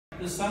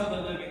the Son of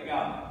the living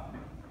God.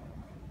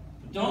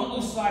 But don't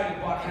lose sight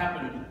of what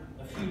happened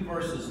a few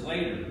verses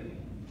later.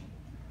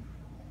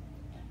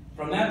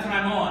 From that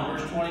time on,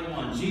 verse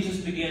 21,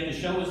 Jesus began to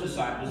show his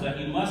disciples that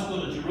he must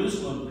go to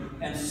Jerusalem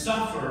and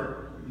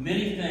suffer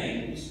many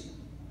things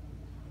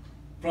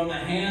from the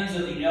hands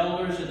of the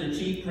elders and the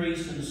chief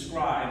priests and the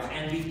scribes,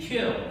 and be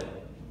killed,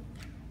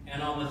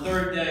 and on the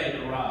third day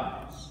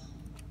arise.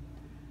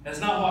 That's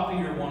not what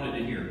Peter wanted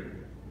to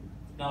hear.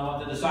 Not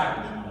what the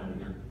disciples wanted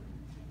to hear.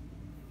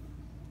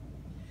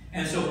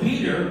 And so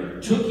Peter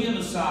took him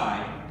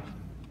aside.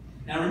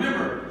 Now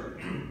remember,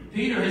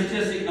 Peter has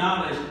just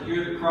acknowledged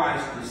you're the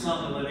Christ, the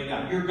Son of the living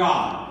God. You're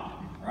God,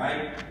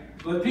 right?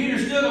 But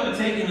Peter's still going to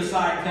take him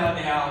aside and tell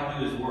him how to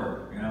do his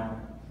work, you know.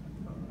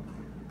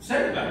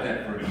 Think about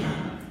that for a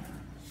minute.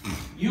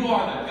 You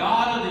are the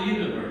God of the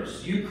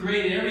universe. You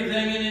created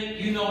everything in it.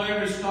 You know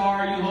every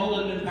star. You hold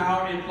it in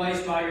power, in place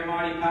by your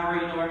mighty power.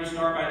 You know every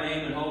star by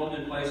name and hold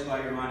it in place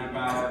by your mighty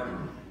power.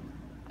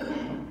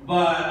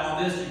 But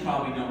on this, you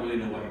probably don't really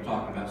know what you're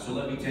talking about. So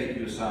let me take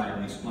you aside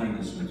and explain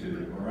this one to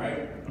you, all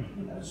right?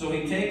 So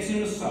he takes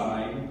him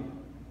aside.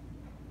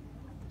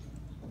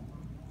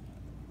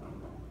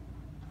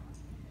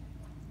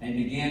 And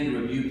began to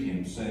rebuke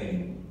him,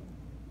 saying,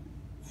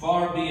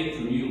 "Far be it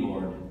from you,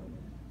 Lord.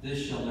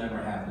 This shall never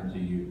happen to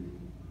you."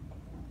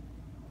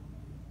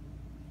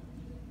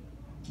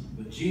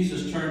 But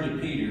Jesus turned to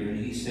Peter and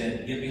he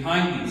said, "Get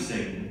behind me,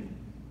 Satan.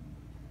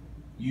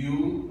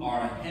 You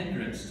are a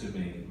hindrance to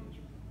me."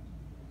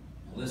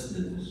 Now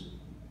listen to this.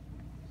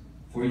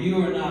 "For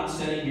you are not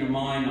setting your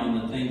mind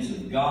on the things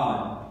of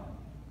God,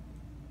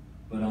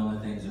 but on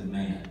the things of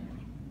man."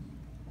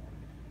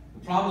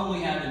 The problem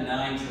we have in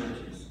 9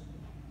 churches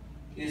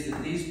is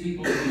that these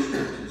people in these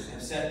churches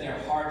have set their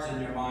hearts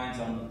and their minds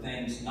on the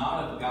things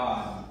not of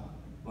God,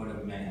 but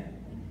of man.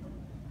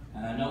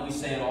 And I know we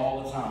say it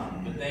all the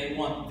time, but they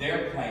want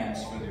their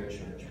plans for their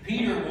church.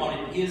 Peter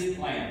wanted his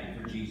plan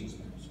for Jesus'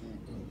 ministry.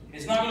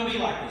 It's not going to be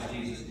like this,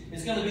 Jesus.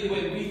 It's going to be the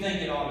way we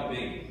think it ought to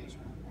be.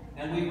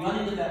 And we run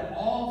into that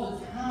all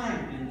the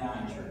time in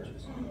 9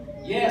 churches.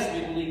 Yes,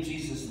 we believe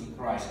Jesus is the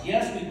Christ.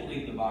 Yes, we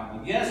believe the Bible.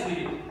 Yes, we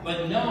do.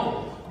 But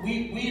no,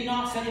 we are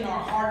not setting our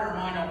heart or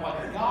mind on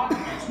what God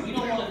wants. We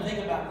don't want to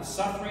think about the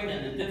suffering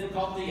and the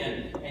difficulty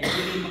and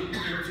getting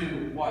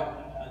into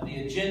what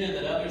the agenda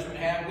that others would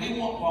have. We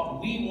want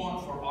what we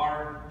want for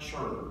our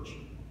church.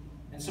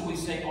 And so we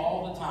say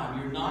all the time,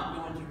 you're not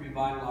going to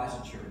revitalize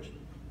a church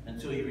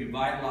until you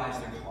revitalize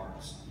their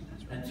hearts.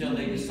 Until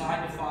they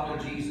decide to follow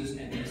Jesus.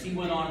 And as he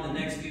went on in the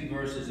next few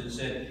verses and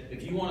said,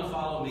 if you want to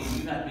follow me,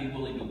 you have to be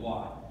willing to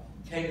what?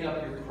 Take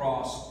up your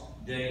cross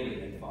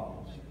daily and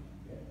follow me.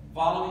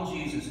 Following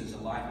Jesus is a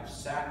life of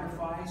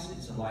sacrifice.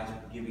 It's a life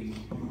of giving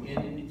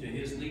into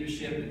his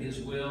leadership and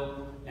his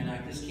will. And I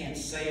just can't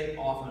say it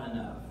often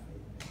enough.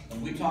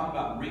 When we talk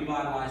about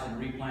revitalizing and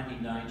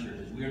replanting 9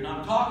 churches, we are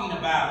not talking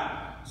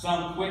about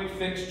some quick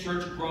fix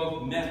church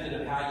growth method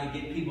of how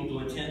you get people to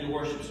attend a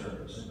worship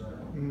service.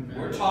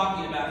 We're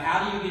talking about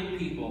how do you get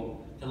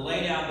people to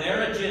lay down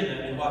their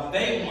agenda and what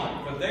they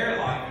want for their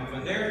life and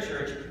for their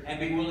church and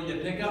be willing to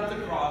pick up the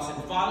cross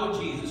and follow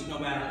Jesus no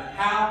matter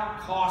how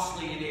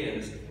costly it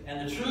is.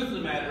 And the truth of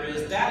the matter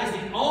is that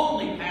is the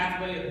only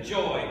pathway of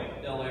joy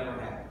they'll ever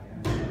have.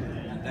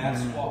 And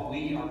that's what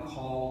we are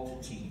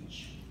called to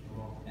teach.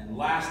 And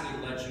lastly,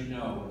 let you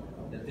know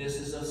that this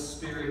is a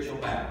spiritual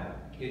battle.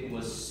 It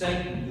was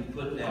Satan who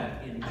put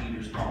that in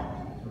Peter's heart.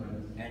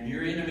 And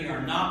your enemy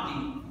are not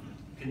the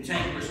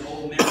cantankerous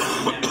old members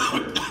in that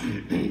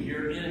church.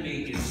 Your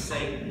enemy is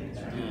Satan,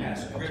 who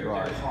has gripped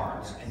their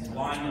hearts and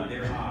blinded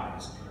their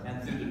eyes.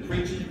 And through the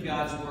preaching of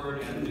God's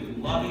word, and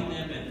through loving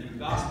them, and through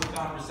gospel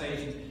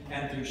conversations,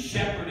 and through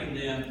shepherding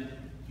them,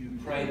 you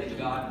pray that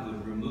God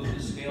would remove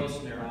the scales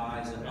from their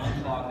eyes and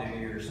unclog their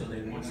ears so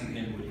they once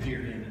again would hear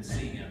him and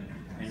see him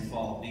and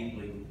fall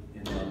deeply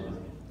in love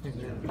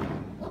with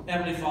him.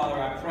 Heavenly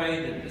Father, I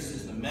pray that this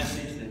is the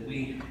message that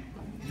we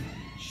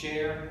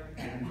share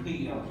and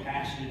we are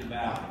passionate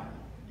about.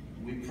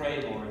 We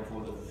pray, Lord,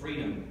 for the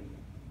freedom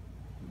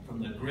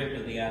from the grip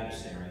of the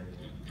adversary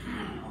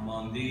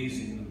among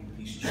these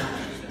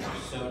churches that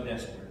are so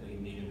desperately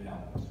in need of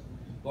help.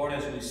 Lord,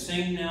 as we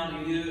sing now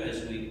to you,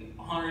 as we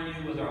honor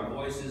you with our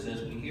voices,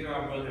 as we hear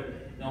our brother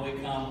Noe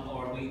come,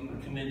 Lord, we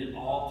commend it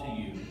all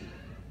to you.